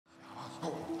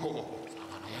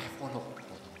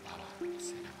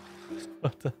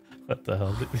What the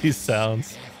hell? These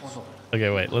sounds. Okay,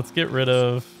 wait. Let's get rid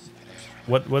of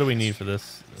what do we need for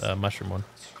this mushroom one?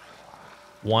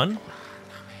 One?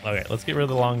 Okay, let's get rid of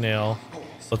the long nail.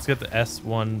 Let's get the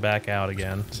S1 back out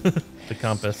again. The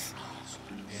compass.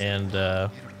 And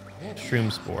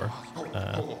shroom spore.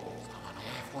 Oh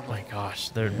my gosh,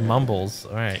 they're mumbles.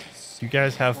 All right, you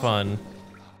guys have fun.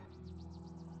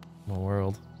 My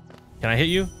world. Can I hit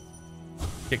you?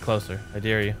 Get closer. I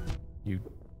dare you. You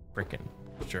freaking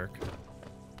jerk.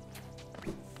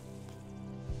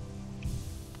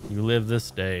 You live this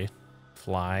day,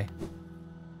 fly.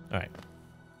 All right.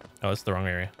 Oh, it's the wrong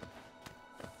area.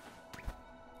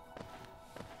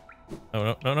 Oh,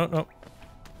 no, no, no, no.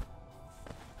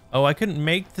 Oh, I couldn't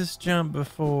make this jump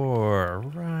before.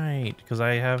 Right, because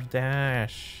I have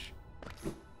dash.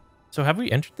 So have we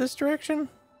entered this direction?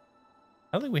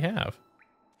 I don't think we have.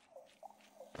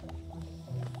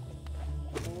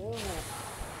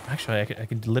 Actually, I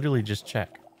could literally just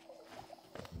check.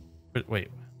 But wait,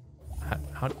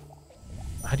 how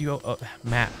do you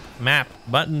map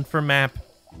button for map?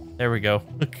 There we go.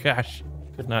 Gosh,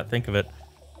 could not think of it.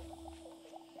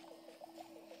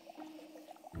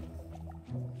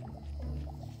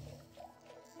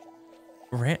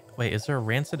 Wait, is there a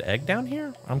rancid egg down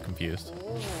here? I'm confused.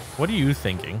 What are you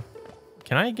thinking?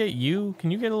 Can I get you?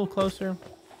 Can you get a little closer?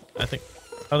 I don't think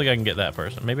I can get that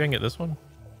person. Maybe I can get this one.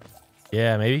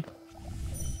 Yeah, maybe.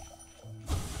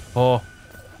 Oh,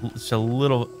 it's a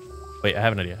little. Wait, I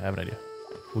have an idea.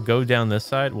 We'll go down this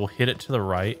side. We'll hit it to the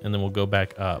right, and then we'll go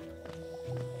back up.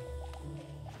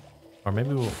 Or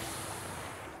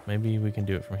maybe we can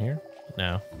do it from here.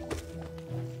 No.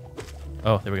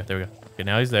 Oh, there we go. Okay,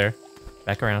 now he's there.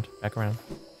 Back around.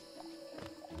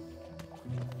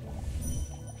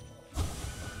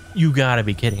 You gotta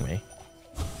be kidding me.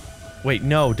 Wait,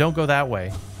 no, don't go that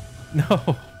way. No.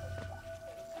 All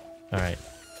right.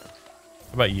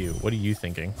 How about you? What are you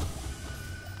thinking?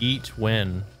 Eat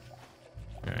when.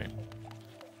 All right.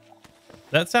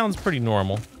 That sounds pretty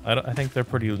normal. I think they're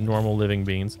pretty normal living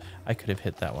beings. I could have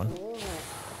hit that one.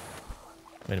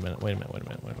 Wait a minute.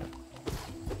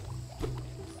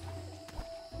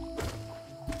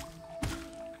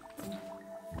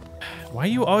 Why are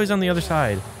you always on the other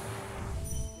side?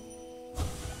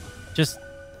 Just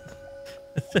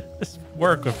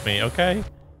work with me, okay?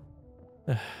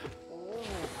 Not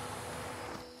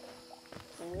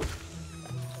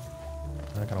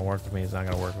gonna work with me. It's not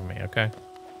gonna work with me, okay?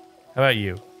 How about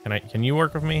you? Can you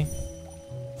work with me?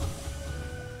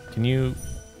 Can you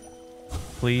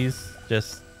please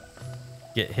just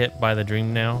get hit by the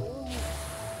dream now?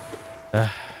 All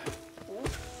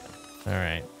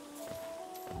right.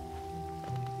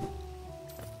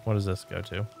 What does this go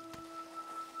to?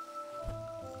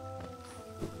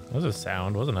 That was a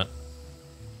sound, wasn't it?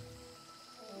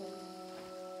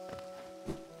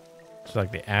 It's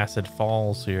like the acid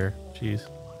falls here. Jeez.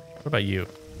 What about you?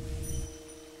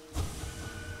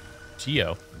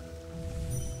 Geo.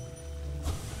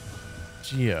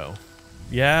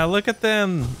 Yeah, look at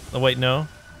them. Oh, wait, no.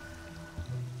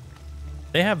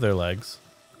 They have their legs.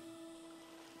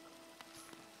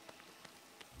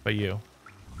 But you.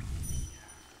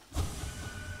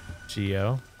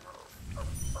 Geo.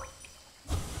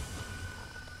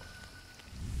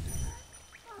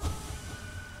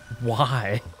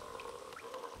 Why?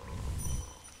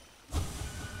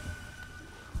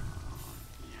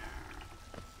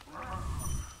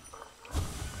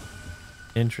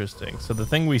 Interesting. So the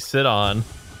thing we sit on,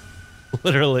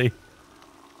 literally,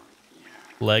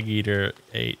 leg eater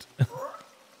 8.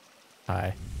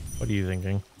 Hi. What are you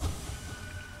thinking?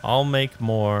 I'll make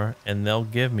more and they'll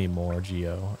give me more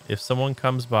Geo. If someone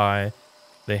comes by,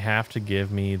 they have to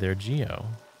give me their Geo.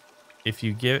 If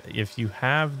you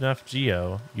have enough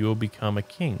Geo, you will become a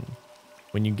king.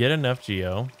 When you get enough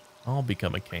Geo, I'll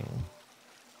become a king.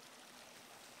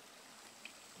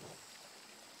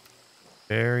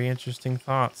 Very interesting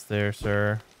thoughts there,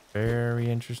 sir. Very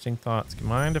interesting thoughts.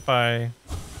 Mind if I...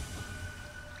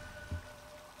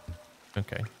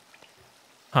 Okay.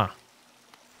 Huh.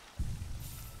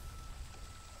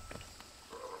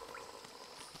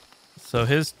 So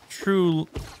his true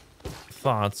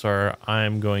thoughts are,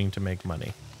 I'm going to make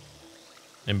money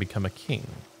and become a king.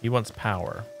 He wants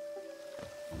power.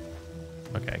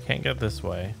 Okay, I can't get this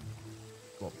way.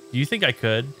 Well, do you think I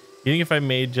could? Do you think if I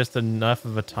made just enough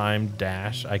of a time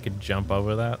dash, I could jump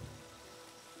over that?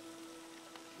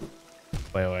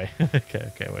 Wait.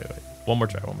 Okay, wait. One more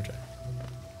try.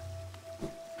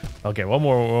 Okay, one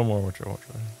more try.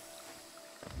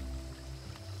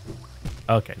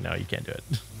 Okay, no, you can't do it.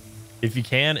 If you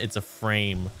can, it's a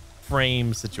frame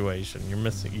situation. You're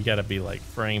missing. You gotta be like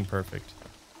frame perfect.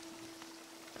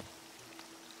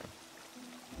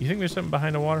 You think there's something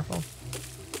behind a waterfall?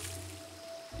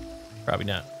 Probably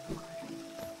not.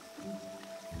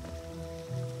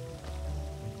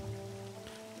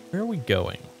 Where are we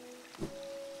going?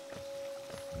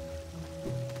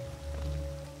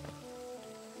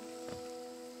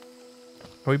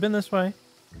 Have we been this way?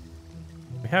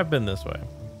 We have been this way.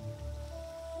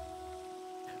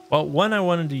 Well, one, I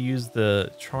wanted to use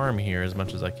the charm here as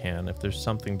much as I can if there's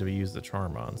something to use the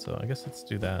charm on. So I guess let's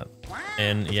do that.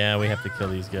 And yeah, we have to kill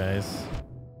these guys.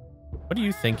 What are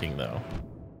you thinking though?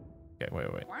 Okay,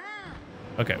 wait.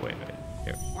 Okay, wait.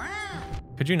 Here.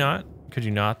 Could you not? Could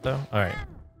you not though? All right.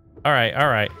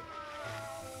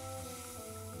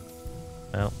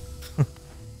 Well,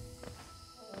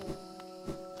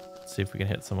 let's see if we can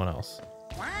hit someone else.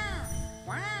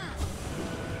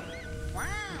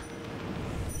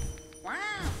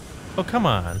 Oh, come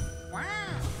on.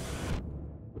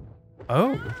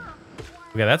 Oh.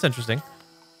 Okay, that's interesting.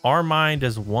 Our mind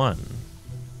is one.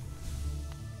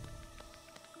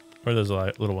 Where those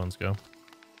little ones go?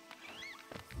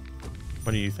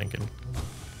 What are you thinking?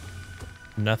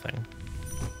 Nothing.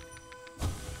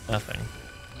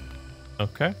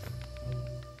 Okay.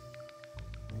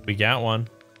 We got one.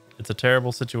 It's a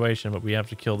terrible situation, but we have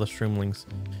to kill the Shroomling's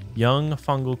young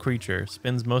fungal creature.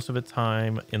 Spends most of its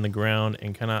time in the ground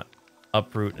and cannot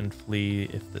uproot and flee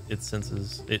if it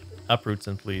senses it. Uproots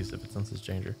and flees if it senses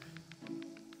danger.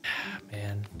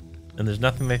 Man, and there's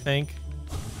nothing they think.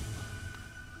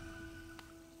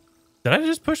 Did I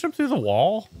just push them through the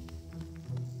wall?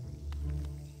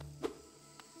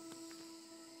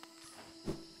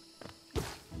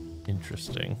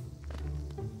 Interesting.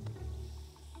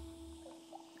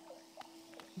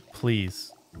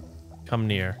 Please come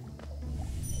near.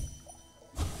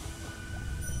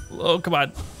 Oh, come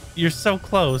on. You're so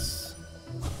close.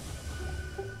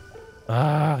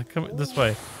 Ah, come this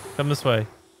way. Come this way.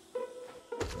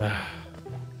 Ah.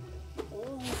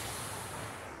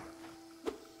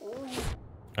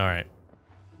 All right.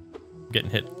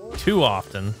 Getting hit too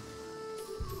often.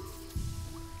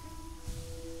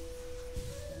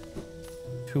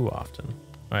 All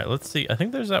right, let's see. I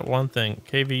think there's that one thing.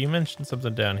 KV, you mentioned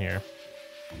something down here.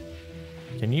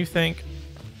 Can you think?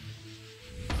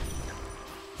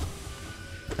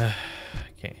 I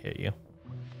can't hit you.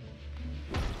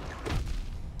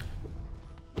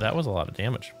 That was a lot of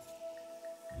damage.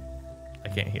 I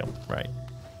can't heal. Right.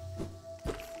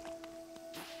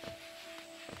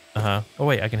 Oh,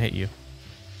 wait, I can hit you.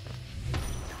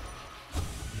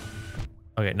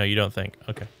 Okay, no, you don't think.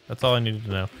 Okay, that's all I needed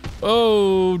to know.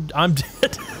 Oh, I'm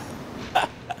dead.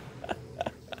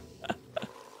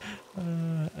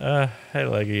 Hey,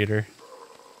 leg eater.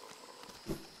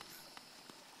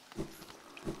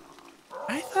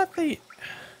 I thought I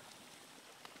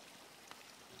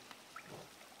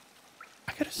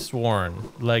could have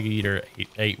sworn leg eater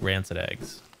ate rancid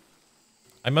eggs.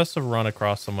 I must have run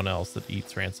across someone else that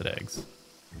eats rancid eggs.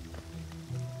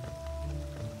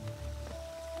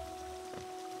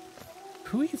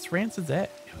 Who eats rancid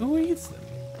eggs? Who eats them?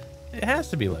 It has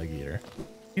to be leg eater.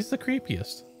 He's the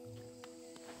creepiest.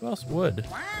 Who else would?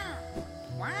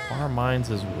 Our minds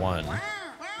is one.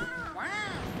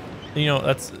 You know,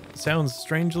 that sounds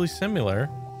strangely similar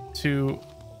to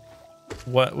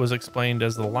what was explained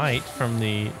as the light from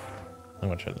the... I'm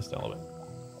going to turn this down a little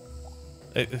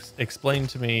bit. It's explained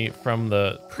to me from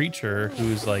the preacher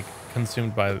who's like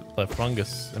consumed by the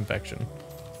fungus infection.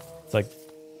 It's like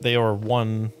they are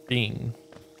one being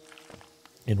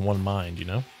in one mind, you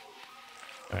know?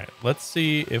 All right, let's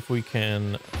see if we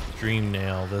can dream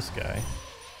nail this guy.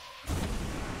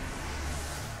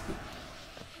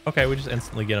 Okay, we just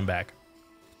instantly get him back.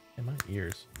 And my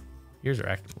ears are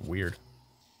acting weird.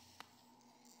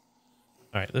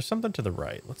 All right, there's something to the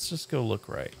right. Let's just go look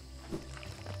right.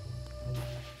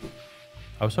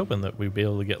 I was hoping that we'd be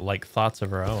able to get like thoughts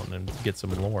of our own and get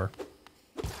some lore.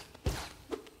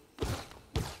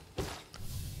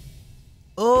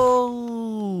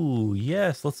 Oh,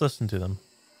 yes. Let's listen to them.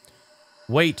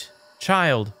 Wait,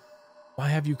 child. Why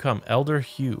have you come? Elder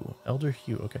Hugh. Elder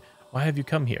Hugh. Okay. Why have you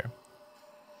come here?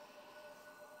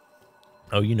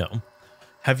 Oh, you know.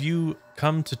 Have you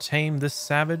come to tame this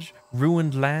savage,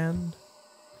 ruined land?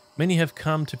 Many have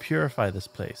come to purify this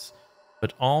place,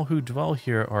 but all who dwell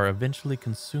here are eventually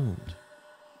consumed.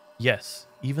 Yes,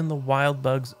 even the wild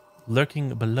bugs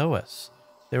lurking below us.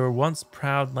 They were once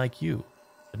proud like you,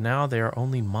 but now they are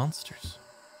only monsters.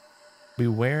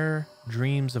 Beware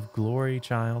dreams of glory,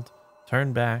 child.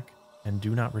 Turn back and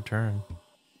do not return.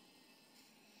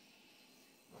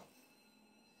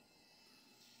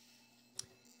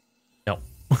 No.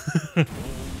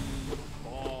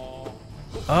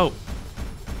 Oh.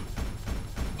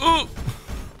 Ooh.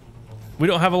 We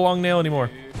don't have a long nail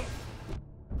anymore.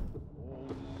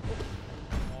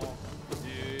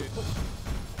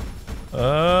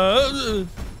 Okay.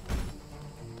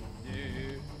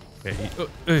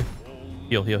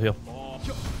 Heal, heal, heal.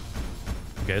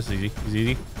 Okay, this is easy. It's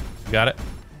easy. You got it.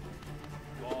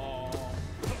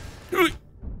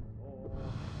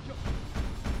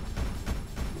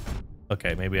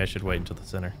 Okay, maybe I should wait until the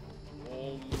center.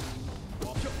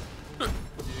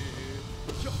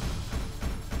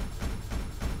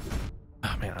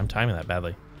 Oh man, I'm timing that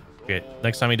badly. Okay,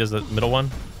 next time he does the middle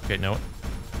one. Okay, no.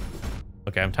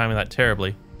 Okay, I'm timing that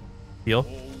terribly. Heal.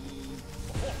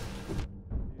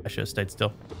 I should have stayed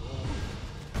still.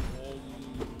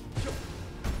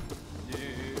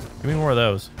 Give me more of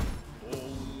those.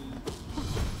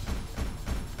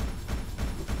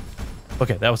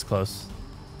 Okay, that was close.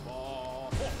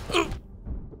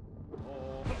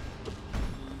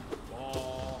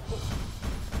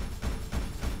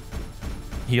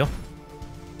 Heal.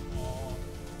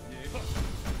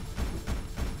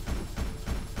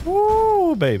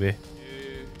 Woo, baby.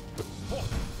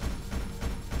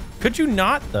 Could you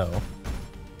not, though?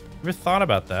 Ever thought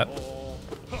about that?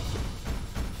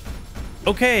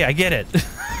 Okay, I get it.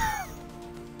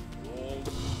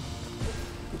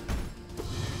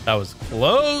 That was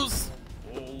close.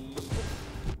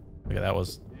 Okay, that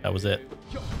was it.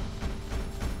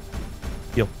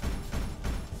 Heal.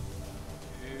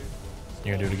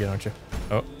 You're gonna do it again, aren't you?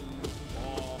 Oh.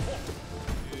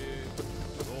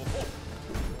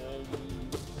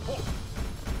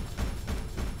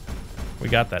 We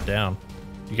got that down.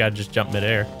 You gotta just jump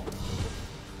midair.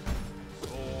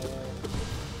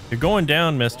 You're going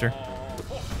down, mister.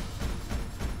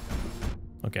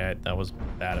 Okay, that was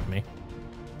bad of me.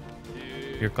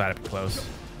 You're glad to be close.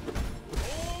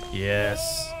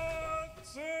 Yes.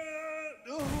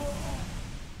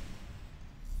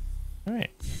 All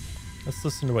right. Let's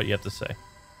listen to what you have to say.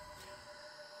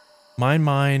 My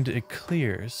mind, it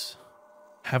clears.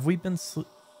 Have we been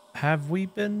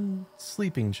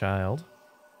sleeping, child?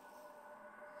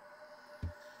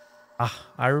 Ah,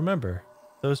 I remember.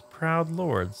 Those proud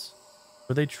lords.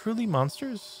 Were they truly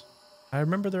monsters? I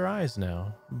remember their eyes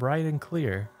now, bright and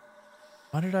clear.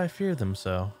 Why did I fear them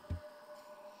so?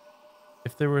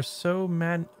 If there was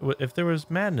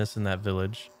madness in that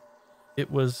village, it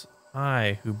was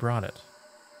I who brought it.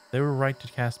 They were right to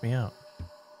cast me out.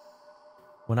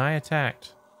 When I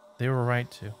attacked, they were right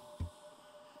to.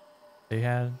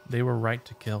 They were right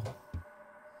to kill.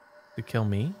 To kill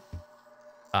me?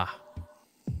 Ah.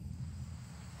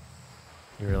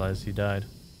 You realize he died.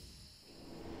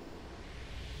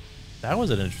 That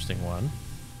was an interesting one.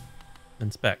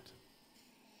 Inspect.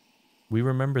 We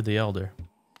remember the elder.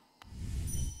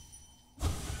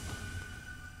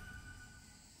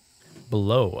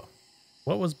 Below.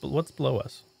 What's below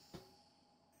us?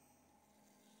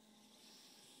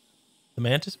 The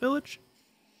Mantis Village?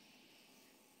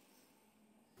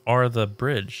 Or the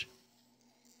bridge?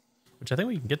 Which I think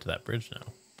we can get to that bridge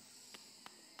now.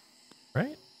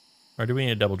 Right? Or do we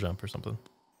need a double jump or something?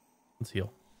 Let's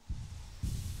heal.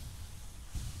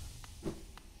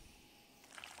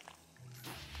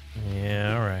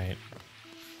 Yeah, alright.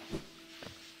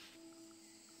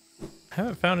 I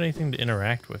haven't found anything to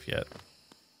interact with yet.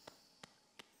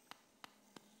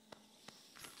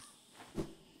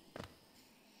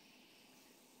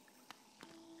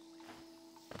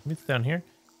 Maybe it's down here.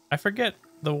 I forget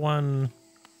the one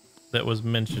that was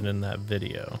mentioned in that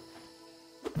video.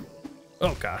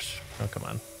 Oh gosh. Oh, come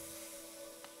on.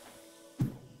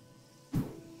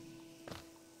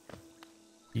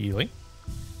 Healing.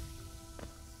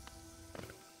 I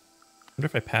wonder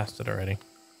if I passed it already.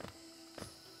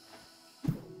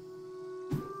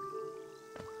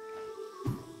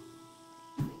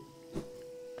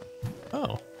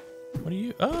 Oh. What do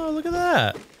you... Oh, look at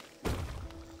that.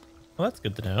 Well, that's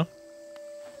good to know.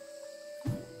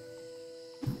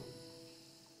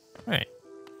 Alright.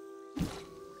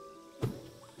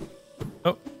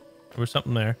 Oh, there was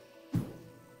something there.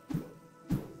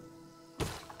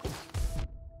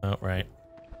 Oh, right.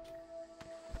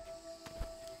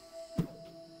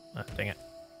 Ah, dang it.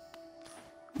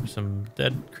 There's some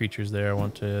dead creatures there I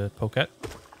want to poke at.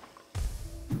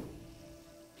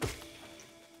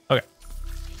 Okay.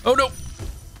 Oh, no!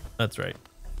 That's right.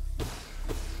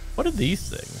 What are these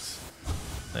things?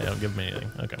 They don't give me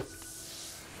anything. Okay.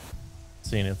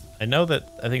 Seeing it. I know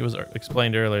that, I think it was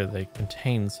explained earlier, they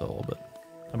contain soul, but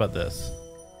how about this?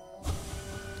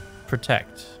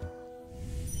 Protect.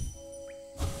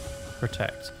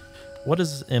 Protect. What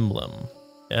is this emblem?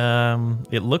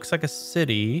 It looks like a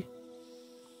city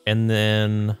and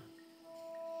then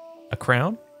a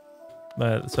crown.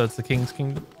 So it's the King's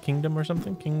Kingdom or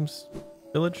something? King's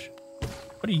Village?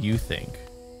 What do you think?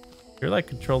 You're like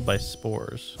controlled by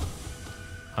spores.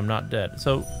 I'm not dead.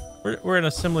 So we're in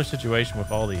a similar situation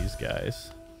with all these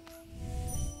guys.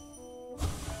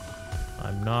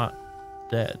 I'm not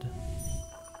dead.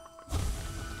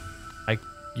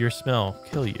 Your smell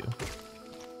kill you.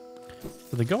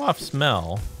 So they go off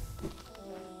smell.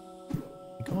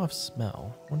 They go off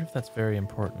smell. I wonder if that's very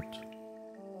important.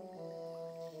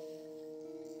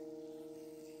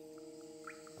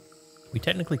 We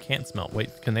technically can't smell.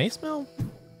 Wait, can they smell?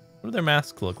 What do their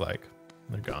masks look like?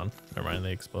 They're gone. Never mind,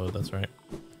 they explode. That's right.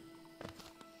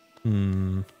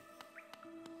 No,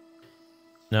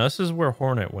 this is where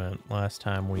Hornet went last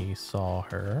time we saw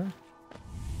her.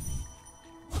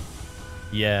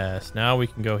 Yes, now we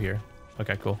can go here.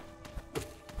 Okay, cool.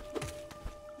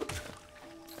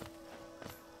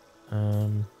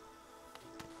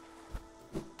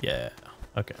 Yeah,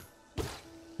 okay.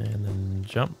 And then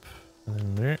jump. And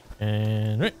then there.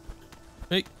 And right.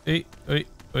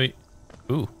 Wait.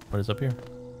 Ooh, what is up here?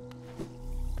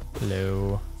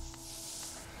 Hello.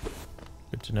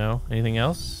 Good to know. Anything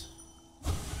else?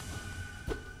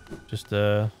 Just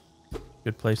a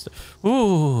good place to...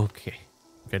 Ooh, okay.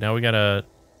 Okay, now we gotta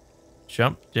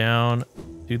jump down,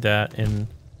 do that, and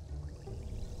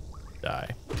die.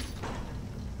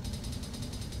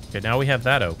 Okay, now we have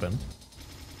that open.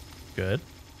 Good.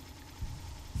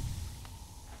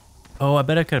 Oh, I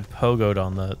bet I could have pogoed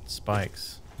on the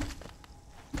spikes.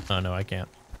 Oh, no, I can't.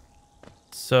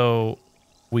 So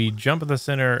we jump at the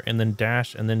center and then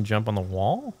dash and then jump on the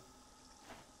wall?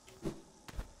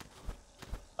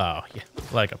 Oh, yeah,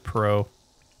 like a pro.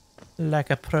 Like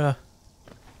a pro.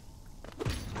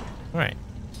 All right.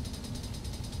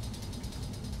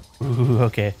 Ooh,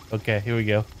 okay, here we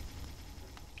go.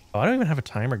 Oh, I don't even have a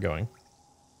timer going.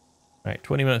 All right,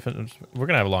 20 minutes. We're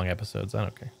gonna have long episodes. I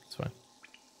don't care. It's fine.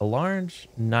 A large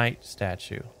knight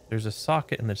statue. There's a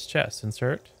socket in its chest.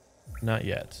 Insert. Not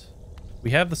yet.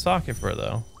 We have the socket for it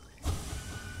though.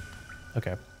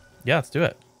 Okay. Yeah, let's do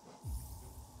it.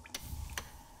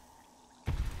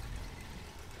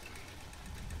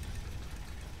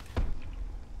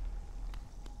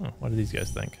 Oh, what do these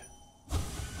guys think?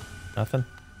 Nothing?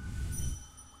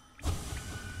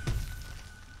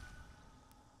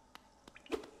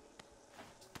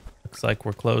 Looks like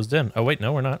we're closed in. Oh, wait,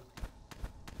 no, we're not.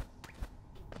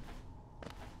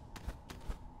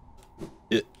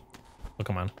 Oh,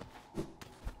 come on.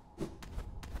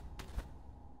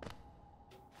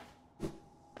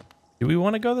 Do we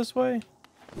want to go this way?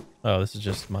 Oh, this is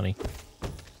just money.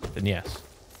 Then yes,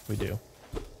 we do.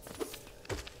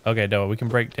 Okay, no, we can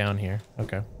break down here.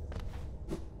 Okay.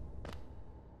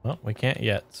 Well, we can't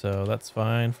yet, so that's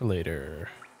fine for later.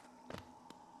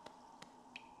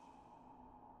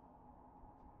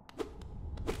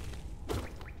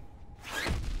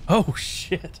 Oh,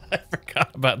 shit. I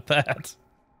forgot about that.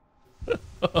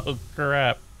 Oh,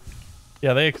 crap.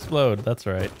 Yeah, they explode. That's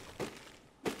right.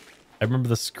 I remember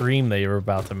the scream they were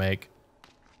about to make.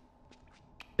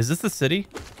 Is this the city?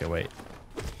 Okay, wait.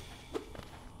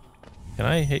 Can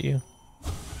I hit you?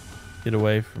 Get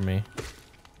away from me.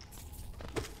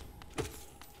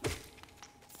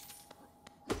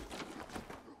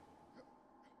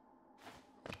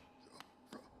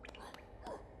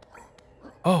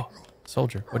 Oh,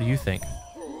 soldier, what do you think?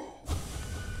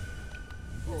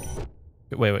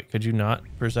 Wait, could you not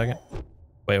for a second?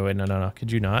 Wait, no.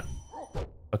 Could you not?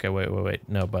 Okay, wait.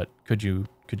 No, but could you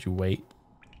wait?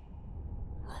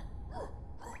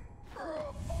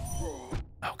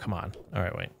 Oh, come on. All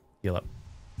right, wait. Heal up.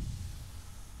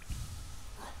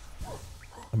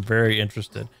 I'm very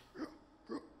interested.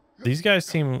 These guys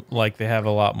seem like they have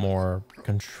a lot more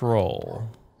control.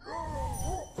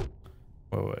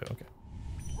 Wait, okay.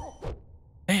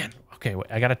 Man, okay, wait,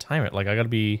 I gotta time it. Like, I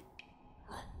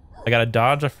gotta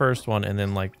dodge the first one and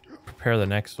then, like, prepare the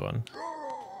next one.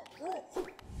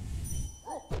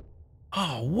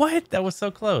 Oh, what? That was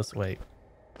so close. Wait.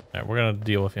 All right, we're gonna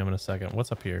deal with him in a second.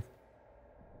 What's up here?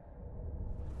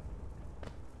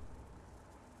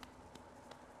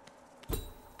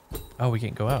 Oh, we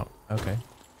can't go out. Okay.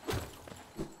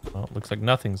 Well, it looks like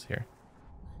nothing's here.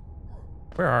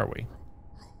 Where are we?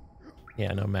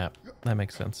 Yeah, no map. That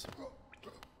makes sense.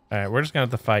 All right, we're just gonna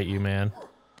have to fight you, man.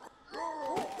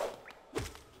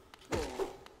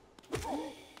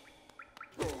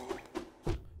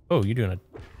 Oh, you're doing a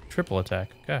triple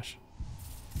attack. Gosh.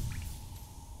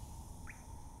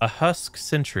 A husk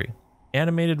sentry.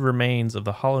 Animated remains of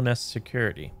the Hollow Nest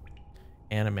security.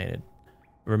 Animated.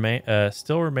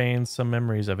 Still remains some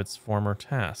memories of its former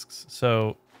tasks.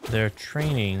 So they're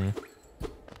training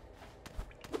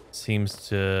seems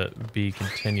to be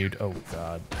continued. Oh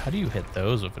God, how do you hit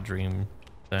those with a dream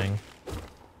thing?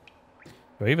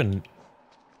 Do I even...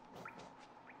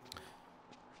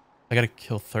 I gotta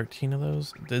kill 13 of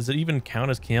those? Does it even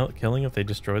count as killing if they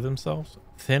destroy themselves?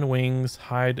 Thin wings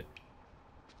hide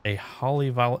a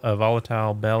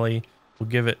volatile belly, will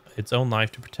give it its own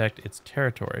life to protect its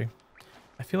territory.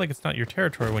 I feel like it's not your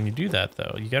territory when you do that,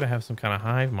 though. You gotta have some kind of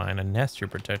hive mind, a nest you're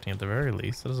protecting at the very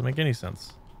least. That doesn't make any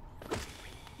sense.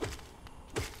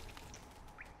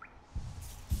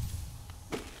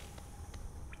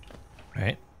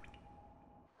 Alright.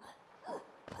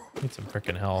 Need some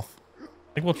freaking health.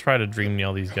 I think we'll try to dream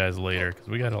nail these guys later, because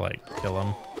we gotta, like, kill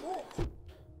them.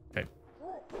 Okay.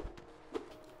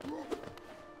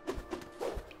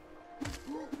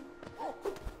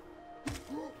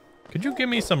 Could you give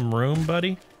me some room,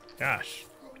 buddy? Gosh.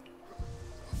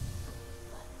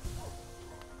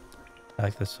 I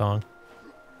like this song.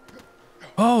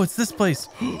 Oh, it's this place.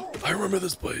 I remember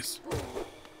this place.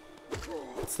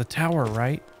 It's the tower,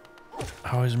 right?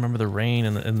 I always remember the rain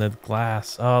and the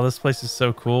glass. Oh, this place is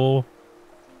so cool.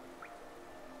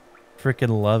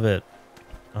 Freaking love it.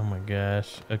 Oh my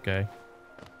gosh. Okay.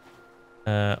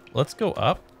 Let's go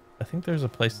up. I think there's a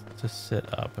place to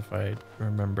sit up if I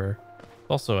remember.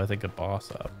 Also, I think a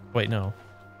boss up. Wait, no.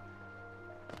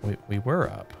 We were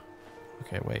up.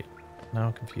 Okay, wait. Now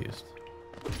I'm confused.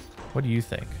 What do you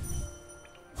think?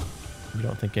 You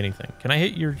don't think anything. Can I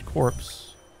hit your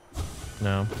corpse?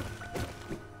 No.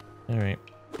 All right.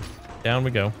 Down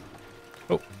we go.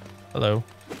 Oh, hello.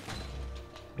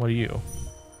 What are you?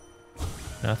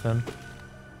 Nothing.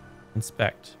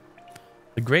 Inspect.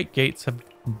 The great gates have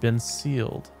been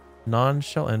sealed. None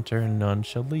shall enter and none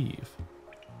shall leave.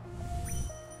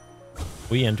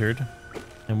 We entered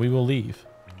and we will leave.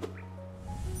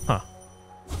 Huh.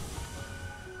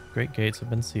 Great gates have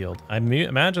been sealed. I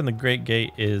imagine the great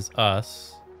gate is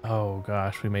us. Oh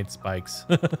gosh, we made spikes.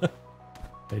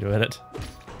 Wait a minute.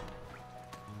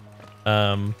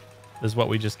 This is what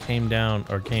we just came down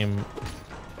or came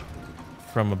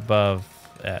from above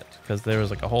at, because there was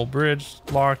like a whole bridge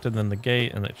locked and then the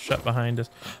gate and it shut behind us.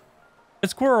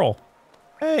 It's Squirrel.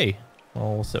 Hey.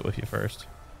 Well, we'll sit with you first.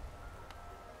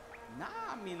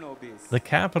 The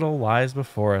capital lies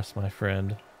before us, my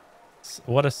friend.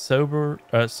 What a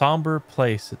somber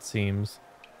place it seems,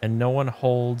 and no one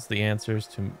holds the answers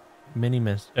to many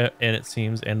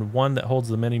and one that holds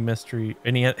the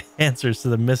any answers to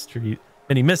the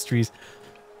many mysteries.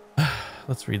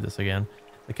 Let's read this again.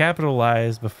 The capital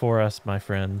lies before us, my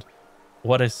friend.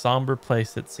 What a somber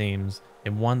place it seems,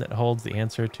 and one that holds the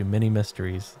answer to many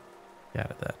mysteries.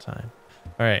 Got it that time.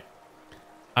 All right.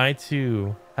 I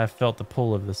too have felt the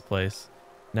pull of this place.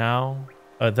 Now,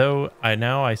 though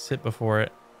I sit before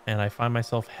it, and I find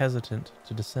myself hesitant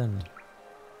to descend.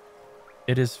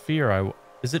 Is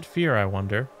it fear, I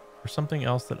wonder, or something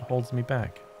else that holds me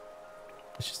back?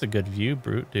 It's just a good view,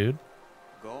 brute, dude.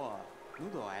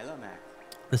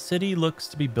 The city looks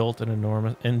to be built in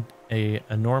an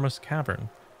enormous cavern,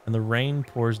 and the rain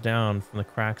pours down from the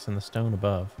cracks in the stone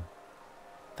above.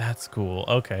 That's cool.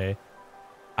 Okay.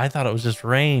 I thought it was just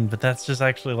rain, but that's just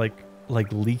actually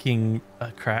like leaking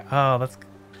a crack. Oh,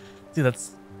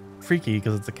 that's freaky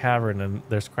because it's a cavern and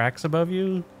there's cracks above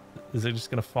you. Is it just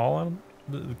gonna fall on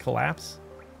the collapse?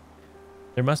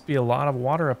 There must be a lot of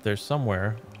water up there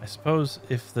somewhere. I suppose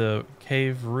if the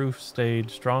cave roof stayed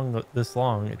strong this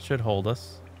long, it should hold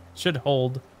us. Should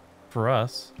hold for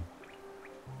us.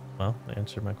 Well,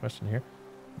 answer my question here.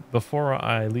 Before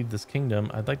I leave this kingdom,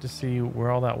 I'd like to see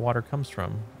where all that water comes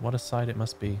from. What a sight it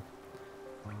must be.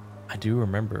 I do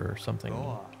remember something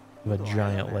of a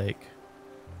giant lake.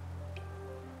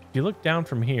 If you look down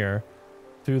from here,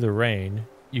 through the rain,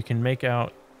 you can make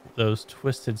out those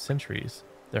twisted sentries.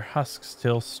 Their husks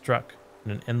still struck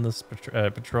in an endless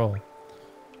patrol.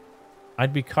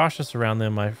 I'd be cautious around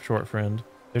them, my short friend.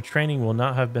 Their training will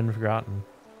not have been forgotten.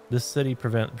 This city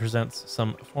presents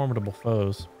some formidable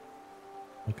foes.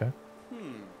 Okay.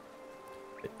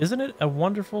 Isn't it a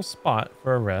wonderful spot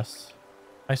for a rest?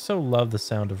 I so love the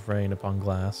sound of rain upon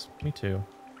glass. Me too.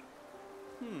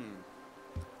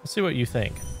 Let's see what you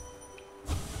think.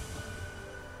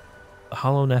 The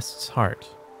hollow nest's heart,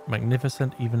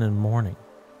 magnificent even in morning.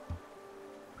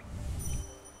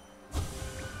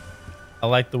 I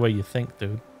like the way you think,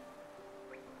 dude.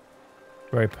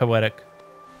 Very poetic.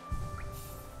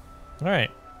 All right.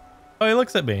 Oh, he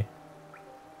looks at me.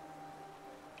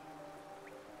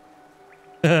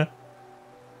 Oh,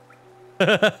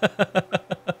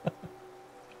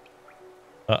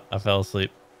 I fell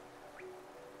asleep.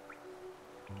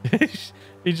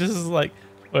 He just is like,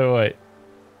 wait.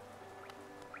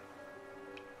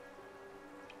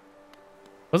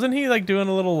 Wasn't he like doing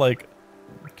a little like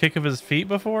kick of his feet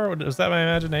before? Was that my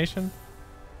imagination?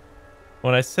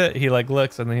 When I sit, he like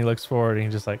looks and then he looks forward and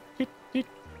he just like. Deet, deet,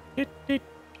 deet, deet.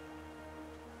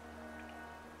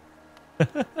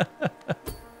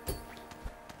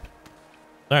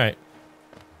 All right.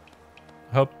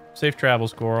 Hope safe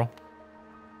travels, Squirrel.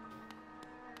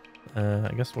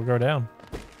 I guess we'll go down.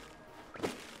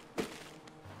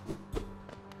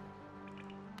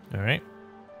 All right.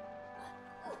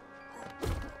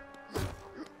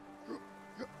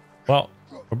 Well,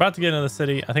 we're about to get into the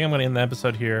city. I think I'm going to end the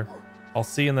episode here. I'll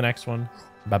see you in the next one.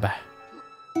 Bye-bye.